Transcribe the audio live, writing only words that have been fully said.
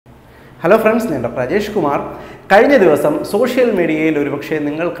Hello friends, I am Rajesh Kumar. കഴിഞ്ഞ ദിവസം social മീഡിയയിൽ ഒരുപക്ഷേ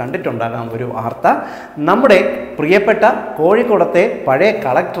നിങ്ങൾ കണ്ടിട്ടുണ്ടാകാം ഒരു വാർത്ത. നമ്മുടെ പ്രിയപ്പെട്ട കോഴിക്കോടത്തെ പഴയ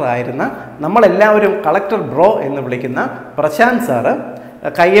കളക്ടറായിരുന്ന നമ്മളെല്ലാവരും കളക്ടർ ബ്രോ എന്ന് വിളിക്കുന്ന പ്രശാന്ത് സാറ്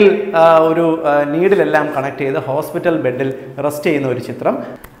കയ്യിൽ ഒരു നീഡിലെല്ലാം കണക്ട് ചെയ്ത് ഹോസ്പിറ്റൽ ബെഡിൽ റെസ്റ്റ് ചെയ്യുന്ന ഒരു ചിത്രം.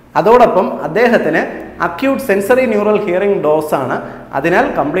 അതോടൊപ്പം അദ്ദേഹത്തിന് acute sensory neural hearing dose ആണ്, അതിനാൽ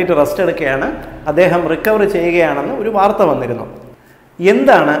കംപ്ലീറ്റ് റെസ്റ്റ് എടുക്കുകയാണ്, അദ്ദേഹം റിക്കവർ ചെയ്യുകയാണെന്ന് ഒരു വാർത്ത വന്നിരുന്നു.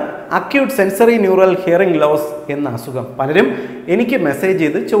 എന്താണ് acute sensory neural hearing loss എന്ന അസുഖം? പലരും എനിക്ക് മെസ്സേജ്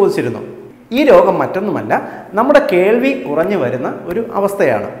ചെയ്ത് ചോദിച്ചിരുന്നു. ഈ രോഗം മറ്റൊന്നുമല്ല, നമ്മുടെ കേൾവി കുറഞ്ഞു വരുന്ന ഒരു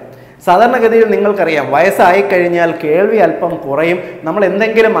അവസ്ഥയാണ്. സാധാരണഗതിയിൽ നിങ്ങൾക്കറിയാം, വയസ്സായി കഴിഞ്ഞാൽ കേൾവി അല്പം കുറയും. നമ്മൾ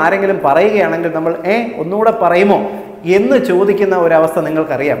എന്തെങ്കിലും ആരെങ്കിലും പറയുകയാണെങ്കിൽ നമ്മൾ ഒന്നുകൂടെ പറയുമോ എന്ന് ചോദിക്കുന്ന ഒരവസ്ഥ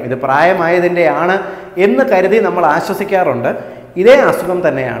നിങ്ങൾക്കറിയാം. ഇത് പ്രായമായതിൻ്റെ ആണ് എന്ന് കരുതി നമ്മൾ ആശ്വസിക്കാറുണ്ട്. ഇതേ അസുഖം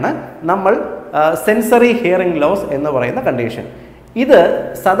തന്നെയാണ് നമ്മൾ സെൻസറി ഹിയറിംഗ് ലോസ് എന്ന് പറയുന്ന കണ്ടീഷൻ. ഇത്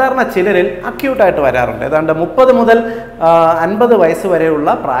സാധാരണ ചിലരിൽ അക്യൂട്ടായിട്ട് വരാറുണ്ട്. ഏതാണ്ട് 30 മുതൽ 50 വയസ്സ് വരെയുള്ള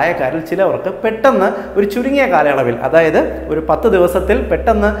പ്രായക്കാരിൽ ചിലവർക്ക് പെട്ടെന്ന് ഒരു ചുരുങ്ങിയ കാലയളവിൽ, അതായത് ഒരു 10 ദിവസത്തിൽ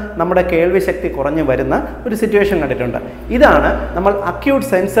പെട്ടെന്ന് നമ്മുടെ കേൾവി ശക്തി കുറഞ്ഞു വരുന്ന ഒരു സിറ്റുവേഷൻ കണ്ടിട്ടുണ്ട്. ഇതാണ് നമ്മൾ അക്യൂട്ട്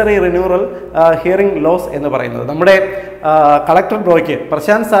സെൻസറി റിന്യൂറൽ ഹിയറിംഗ് ലോസ് എന്ന് പറയുന്നത്. നമ്മുടെ കളക്ടർ ബ്രോയ്ക്ക്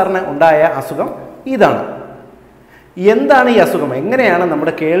പ്രശാന്ത് സാറിന് ഉണ്ടായ അസുഖം ഇതാണ്. എന്താണ് ഈ അസുഖം, എങ്ങനെയാണ്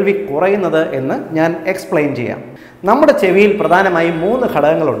നമ്മുടെ കേൾവി കുറയുന്നത് എന്ന് ഞാൻ എക്സ്പ്ലെയിൻ ചെയ്യാം. നമ്മുടെ ചെവിയിൽ പ്രധാനമായും 3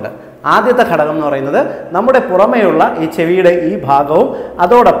 ഘടകങ്ങളുണ്ട്. ആദ്യത്തെ ഘടകം എന്ന് പറയുന്നത് നമ്മുടെ പുറമേയുള്ള ഈ ചെവിയുടെ ഈ ഭാഗവും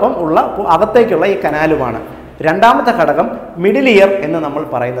അതോടൊപ്പം ഉള്ള അകത്തേക്കുള്ള ഈ കനാലുമാണ്. രണ്ടാമത്തെ ഘടകം മിഡിൽ ഇയർ എന്ന് നമ്മൾ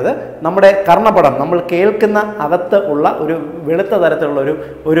പറയുന്നത് നമ്മുടെ കർണപടം, നമ്മൾ കേൾക്കുന്ന അകത്ത് ഉള്ള ഒരു വെളുത്ത തരത്തിലുള്ള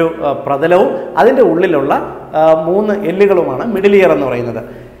ഒരു പ്രതലവും അതിൻ്റെ ഉള്ളിലുള്ള 3 എല്ലുകളുമാണ് മിഡിൽ ഇയർ എന്ന് പറയുന്നത്.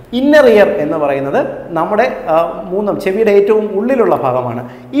 ഇന്നർ ഇയർ എന്ന് പറയുന്നത് നമ്മുടെ ചെവിയുടെ ഏറ്റവും ഉള്ളിലുള്ള ഭാഗമാണ്.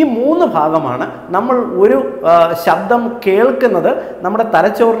 ഈ 3 ഭാഗമാണ് നമ്മൾ ഒരു ശബ്ദം കേൾക്കുന്നത് നമ്മുടെ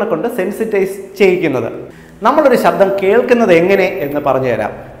തലച്ചോറിനെ കൊണ്ട് സെൻസിറ്റൈസ് ചെയ്യിക്കുന്നത്. നമ്മളൊരു ശബ്ദം കേൾക്കുന്നത് എങ്ങനെ എന്ന് പറഞ്ഞു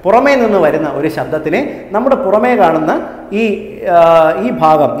തരാം. പുറമേ നിന്ന് വരുന്ന ഒരു ശബ്ദത്തിനെ നമ്മുടെ പുറമേ കാണുന്ന ഈ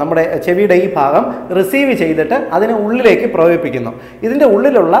ഭാഗം, നമ്മുടെ ചെവിയുടെ ഈ ഭാഗം റിസീവ് ചെയ്തിട്ട് അതിനെ ഉള്ളിലേക്ക് പ്രവേശിപ്പിക്കുന്നു. ഇതിൻ്റെ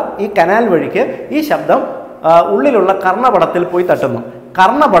ഉള്ളിലുള്ള ഈ കനാൽ വഴിക്ക് ഈ ശബ്ദം ഉള്ളിലുള്ള കർണപടത്തിൽ പോയി തട്ടുന്നു.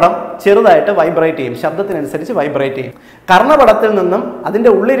 കർണപടം ചെറുതായിട്ട് വൈബ്രേറ്റ് ചെയ്യും, ശബ്ദത്തിനനുസരിച്ച് വൈബ്രേറ്റ് ചെയ്യും. കർണപടത്തിൽ നിന്നും അതിൻ്റെ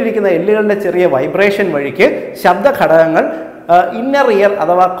ഉള്ളിലിരിക്കുന്ന എല്ലുകളുടെ ചെറിയ വൈബ്രേഷൻ വഴിക്ക് ശബ്ദഘടകങ്ങൾ ഇന്നർ ഇയർ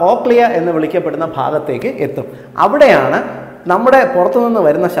അഥവാ കോക്ലിയ എന്ന് വിളിക്കപ്പെടുന്ന ഭാഗത്തേക്ക് എത്തും. അവിടെയാണ് നമ്മുടെ പുറത്തുനിന്ന്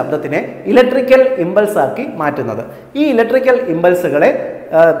വരുന്ന ശബ്ദത്തിനെ ഇലക്ട്രിക്കൽ ഇമ്പൾസ് ആക്കി മാറ്റുന്നത്. ഈ ഇലക്ട്രിക്കൽ ഇമ്പൾസുകളെ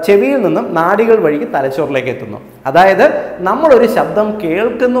ചെവിയിൽ നിന്നും നാഡികൾ വഴി തലച്ചോറിലേക്ക് എത്തുന്നു. അതായത് നമ്മളൊരു ശബ്ദം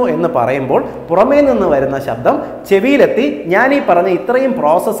കേൾക്കുന്നു എന്ന് പറയുമ്പോൾ പുറമേ നിന്ന് വരുന്ന ശബ്ദം ചെവിയിലെത്തി ഞാൻ ഈ പറഞ്ഞ ഇത്രയും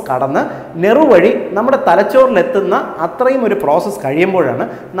പ്രോസസ്സ് കടന്ന് നെറു വഴി നമ്മുടെ തലച്ചോറിലെത്തുന്ന അത്രയും ഒരു പ്രോസസ്സ് കഴിയുമ്പോഴാണ്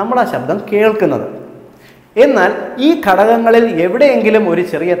നമ്മൾ ആ ശബ്ദം കേൾക്കുന്നത്. എന്നാൽ ഈ ഘടകങ്ങളിൽ എവിടെയെങ്കിലും ഒരു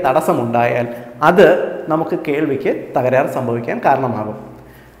ചെറിയ തടസ്സമുണ്ടായാൽ അത് നമുക്ക് കേൾവിക്ക് തകരാറ് സംഭവിക്കാൻ കാരണമാകും.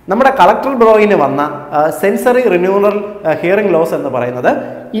 നമ്മുടെ കളക്ടർ ബ്രോയിന് വന്ന സെൻസറി റിന്യൂറൽ ഹിയറിംഗ് ലോസ് എന്ന് പറയുന്നത്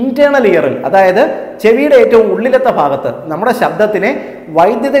ഇന്റേണൽ ഇയറിൽ, അതായത് ചെവിയുടെ ഏറ്റവും ഉള്ളിലത്തെ ഭാഗത്ത് നമ്മുടെ ശബ്ദത്തിനെ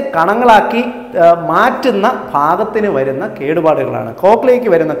വൈദ്യുത കണങ്ങളാക്കി മാറ്റുന്ന ഭാഗത്തിന് വരുന്ന കേടുപാടുകളാണ്,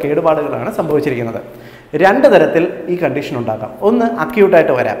 കോക്ലിയയ്ക്ക് വരുന്ന കേടുപാടുകളാണ് സംഭവിച്ചിരിക്കുന്നത്. 2 തരത്തിൽ ഈ കണ്ടീഷൻ ഉണ്ടാക്കാം. ഒന്ന്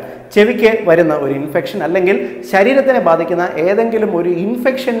അക്യൂട്ടായിട്ട് വരാം, ചെവിക്ക് വരുന്ന ഒരു ഇൻഫെക്ഷൻ അല്ലെങ്കിൽ ശരീരത്തിനെ ബാധിക്കുന്ന ഏതെങ്കിലും ഒരു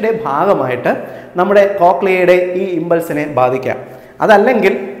ഇൻഫെക്ഷൻ്റെ ഭാഗമായിട്ട് നമ്മുടെ കോക്ലിയയുടെ ഈ ഇമ്പൾസിനെ ബാധിക്കാം.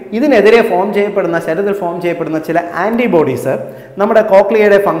 അതല്ലെങ്കിൽ ഇതിനെതിരെ ശരീരത്തിൽ ഫോം ചെയ്യപ്പെടുന്ന ചില ആൻറ്റിബോഡീസ് നമ്മുടെ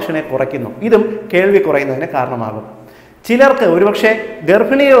കോക്ലിയയുടെ ഫംഗ്ഷനെ കുറയ്ക്കുന്നു. ഇതും കേൾവി കുറയുന്നതിന് കാരണമാകും. ചിലർക്ക് ഒരുപക്ഷെ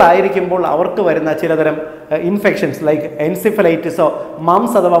ഗർഭിണികളായിരിക്കുമ്പോൾ അവർക്ക് വരുന്ന ചിലതരം ഇൻഫെക്ഷൻസ് ലൈക്ക് എൻസിഫലൈറ്റിസോ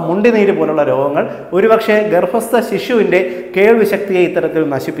മംസ് അഥവാ മുണ്ടിനീര് പോലുള്ള രോഗങ്ങൾ ഒരുപക്ഷെ ഗർഭസ്ഥ ശിശുവിൻ്റെ കേൾവി ശക്തിയെ ഇത്തരത്തിൽ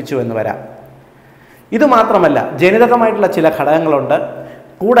നശിപ്പിച്ചു എന്ന് വരാം. ഇതുമാത്രമല്ല, ജനിതകമായിട്ടുള്ള ചില ഘടകങ്ങളുണ്ട്.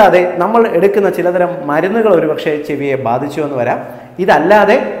 കൂടാതെ നമ്മൾ എടുക്കുന്ന ചിലതരം മരുന്നുകൾ ഒരുപക്ഷെ ചെവിയെ ബാധിച്ചു എന്ന് വരാം.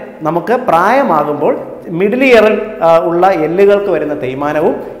 ഇതല്ലാതെ നമുക്ക് പ്രായമാകുമ്പോൾ മിഡിൽ ഇയറിൽ ഉള്ള എല്ലുകൾക്ക് വരുന്ന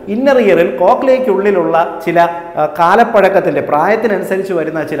തേയ്മാനവും ഇന്നർ ഇയറിൽ കോക്ലിയയ്ക്കുള്ളിലുള്ള ചില കാലപ്പഴക്കത്തിൻ്റെ പ്രായത്തിനനുസരിച്ച്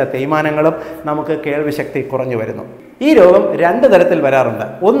വരുന്ന ചില തേയ്മാനങ്ങളും നമുക്ക് കേൾവി ശക്തി കുറഞ്ഞു വരുന്നു. ഈ രോഗം 2 തരത്തിൽ വരാറുണ്ട്.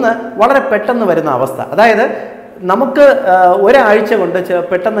 ഒന്ന് വളരെ പെട്ടെന്ന് വരുന്ന അവസ്ഥ, അതായത് നമുക്ക് ഒരാഴ്ച കൊണ്ട്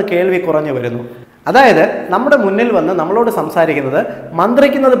പെട്ടെന്ന് കേൾവി കുറഞ്ഞു വരുന്നു. അതായത് നമ്മുടെ മുന്നിൽ വന്ന് നമ്മളോട് സംസാരിക്കുന്നത്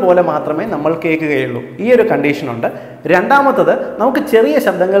മന്ത്രിക്കുന്നത് പോലെ മാത്രമേ നമ്മൾ കേൾക്കുകയുള്ളൂ. ഈ ഒരു കണ്ടീഷനുണ്ട്. രണ്ടാമത്തത്, നമുക്ക് ചെറിയ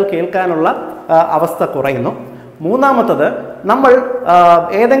ശബ്ദങ്ങൾ കേൾക്കാനുള്ള അവസ്ഥ കുറയുന്നു. മൂന്നാമത്തത്, നമ്മൾ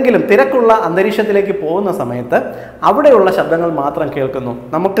ഏതെങ്കിലും തിരക്കുള്ള അന്തരീക്ഷത്തിലേക്ക് പോകുന്ന സമയത്ത് അവിടെയുള്ള ശബ്ദങ്ങൾ മാത്രം കേൾക്കുന്നു,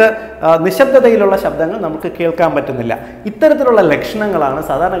 നമുക്ക് നിശബ്ദതയിലുള്ള ശബ്ദങ്ങൾ നമുക്ക് കേൾക്കാൻ പറ്റുന്നില്ല. ഇത്തരത്തിലുള്ള ലക്ഷണങ്ങളാണ്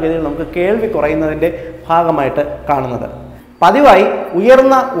സാധാരണഗതിയിൽ നമുക്ക് കേൾവി കുറയുന്നതിൻ്റെ ഭാഗമായിട്ട് കാണുന്നത്. പതിവായി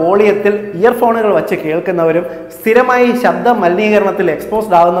ഉയർന്ന വോളിയത്തിൽ ഇയർഫോണുകൾ വച്ച് കേൾക്കുന്നവരും സ്ഥിരമായി ശബ്ദ മലിനീകരണത്തിൽ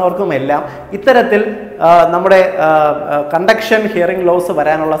എക്സ്പോസ്ഡ് ആകുന്നവർക്കുമെല്ലാം ഇത്തരത്തിൽ നമ്മുടെ കണ്ടക്ഷൻ ഹിയറിംഗ് ലോസ്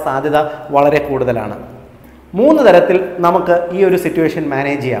വരാനുള്ള സാധ്യത വളരെ കൂടുതലാണ്. 3 തരത്തിൽ നമുക്ക് ഈ ഒരു സിറ്റുവേഷൻ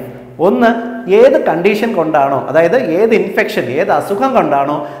മാനേജ് ചെയ്യാം. ഒന്ന്, ഏത് കണ്ടീഷൻ കൊണ്ടാണോ, അതായത് ഏത് ഇൻഫെക്ഷൻ, ഏത് അസുഖം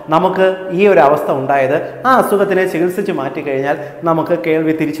കൊണ്ടാണോ നമുക്ക് ഈ ഒരു അവസ്ഥ ഉണ്ടായത്, ആ അസുഖത്തിനെ ചികിത്സിച്ച് മാറ്റിക്കഴിഞ്ഞാൽ നമുക്ക്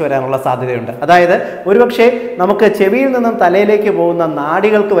കേൾവി തിരിച്ചു വരാനുള്ള സാധ്യതയുണ്ട്. അതായത് ഒരുപക്ഷെ നമുക്ക് ചെവിയിൽ നിന്നും തലയിലേക്ക് പോകുന്ന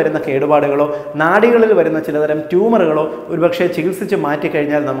നാഡികൾക്ക് വരുന്ന കേടുപാടുകളോ നാഡികളിൽ വരുന്ന ചിലതരം ട്യൂമറുകളോ ഒരുപക്ഷെ ചികിത്സിച്ച്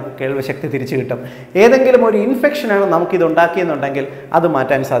മാറ്റിക്കഴിഞ്ഞാൽ നമുക്ക് കേൾവി ശക്തി തിരിച്ചു കിട്ടും. ഏതെങ്കിലും ഒരു ഇൻഫെക്ഷനാണ് നമുക്കിത് ഉണ്ടാക്കിയെന്നുണ്ടെങ്കിൽ അത്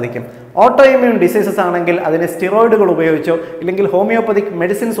മാറ്റാൻ സാധിക്കും. ഓട്ടോ ഇമ്മ്യൂൺ ഡിസീസസ് ആണെങ്കിൽ അതിനെ സ്റ്റിറോയിഡുകൾ ഉപയോഗിച്ചോ ഇല്ലെങ്കിൽ ഹോമിയോപ്പതിക്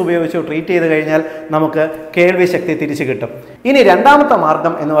മെഡിസിൻസ് ഉപയോഗിച്ചോ ട്രീറ്റ് ചെയ്ത് കഴിഞ്ഞാൽ നമുക്ക് കേൾവി ശക്തി തിരിച്ചു കിട്ടും. ഇനി രണ്ടാമത്തെ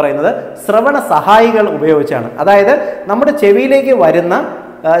മാർഗം എന്ന് പറയുന്നത് ശ്രവണ സഹായികൾ ഉപയോഗിച്ചാണ്. അതായത് നമ്മുടെ ചെവിയിലേക്ക് വരുന്ന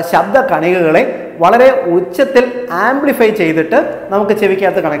ശബ്ദ കണികകളെ വളരെ ഉച്ചത്തിൽ ആംപ്ലിഫൈ ചെയ്തിട്ട് നമുക്ക്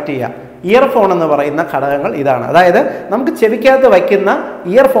ചെവിക്കകത്ത് കണക്ട് ചെയ്യാം. ഇയർഫോൺ എന്ന് പറയുന്ന ഘടകങ്ങൾ ഇതാണ്. അതായത് നമുക്ക് ചെവിക്കകത്ത് വയ്ക്കുന്ന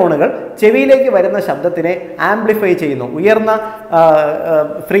ഇയർഫോണുകൾ ചെവിയിലേക്ക് വരുന്ന ശബ്ദത്തിനെ ആംപ്ലിഫൈ ചെയ്യുന്നു, ഉയർന്ന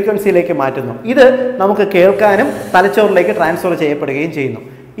ഫ്രീക്വൻസിയിലേക്ക് മാറ്റുന്നു. ഇത് നമുക്ക് കേൾക്കാനും തലച്ചോറിലേക്ക് ട്രാൻസ്ഫർ ചെയ്യപ്പെടുകയും ചെയ്യുന്നു.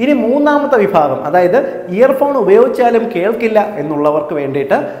 ഇനി മൂന്നാമത്തെ വിഭാഗം, അതായത് ഇയർഫോൺ ഉപയോഗിച്ചാലും കേൾക്കില്ല എന്നുള്ളവർക്ക്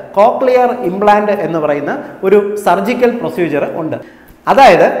വേണ്ടിയിട്ട് കോക്ലിയർ ഇംപ്ലാന്റ് എന്ന് പറയുന്ന ഒരു സർജിക്കൽ പ്രൊസീജിയർ ഉണ്ട്.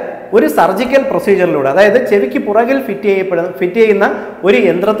 അതായത് ഒരു സർജിക്കൽ പ്രൊസീജിയറിലൂടെ, അതായത് ചെവിക്ക് പുറകിൽ ഫിറ്റ് ചെയ്യുന്ന ഒരു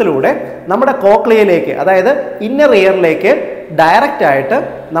യന്ത്രത്തിലൂടെ നമ്മുടെ കോക്ലിയയിലേക്ക്, അതായത് ഇന്നർ ഇയറിലേക്ക് ഡയറക്റ്റ് ആയിട്ട്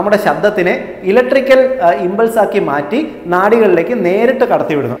നമ്മുടെ ശബ്ദത്തിനെ ഇലക്ട്രിക്കൽ ഇമ്പൾസ് ആക്കി മാറ്റി നാഡികളിലേക്ക് നേരിട്ട്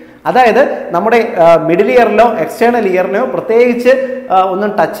കടത്തിവിടുന്നു. അതായത് നമ്മുടെ മിഡിൽ ഇയറിലോ എക്സ്റ്റേണൽ ഇയറിനോ പ്രത്യേകിച്ച് ഒന്നും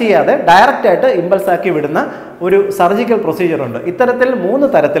ടച്ച് ചെയ്യാതെ ഡയറക്റ്റ് ആയിട്ട് ഇമ്പൾസ് ആക്കി വിടുന്ന ഒരു സർജിക്കൽ പ്രൊസീജിയർ ഉണ്ട്. ഇത്തരത്തിൽ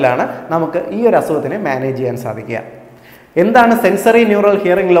 3 തരത്തിലാണ് നമുക്ക് ഈ ഒരു അസുഖത്തിനെ മാനേജ് ചെയ്യാൻ സാധിക്കുക. എന്താണ് സെൻസറി ന്യൂറൽ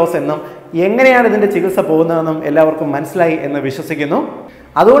ഹിയറിംഗ് ലോസ് എന്നും എങ്ങനെയാണ് ഇതിൻ്റെ ചികിത്സ പോകുന്നതെന്നും എല്ലാവർക്കും മനസ്സിലായി എന്ന് വിശ്വസിക്കുന്നു.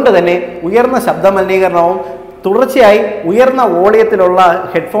 അതുകൊണ്ട് തന്നെ ഉയർന്ന ശബ്ദ മലിനീകരണവും തുടർച്ചയായി ഉയർന്ന വോളിയത്തിലുള്ള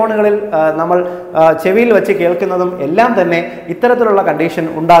ഹെഡ്ഫോണുകളിൽ നമ്മൾ ചെവിയിൽ വെച്ച് കേൾക്കുന്നതും എല്ലാം തന്നെ ഇത്തരത്തിലുള്ള കണ്ടീഷൻ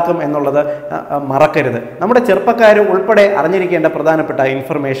ഉണ്ടാക്കും എന്നുള്ളത് മറക്കരുത്. നമ്മുടെ ചെറുപ്പക്കാർ ഉൾപ്പെടെ അറിഞ്ഞിരിക്കേണ്ട പ്രധാനപ്പെട്ട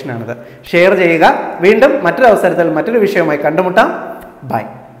ഇൻഫർമേഷനാണിത്. ഷെയർ ചെയ്യുക. വീണ്ടും മറ്റൊരു അവസരത്തിൽ മറ്റൊരു വിഷയവുമായി കണ്ടുമുട്ടാം. ബൈ.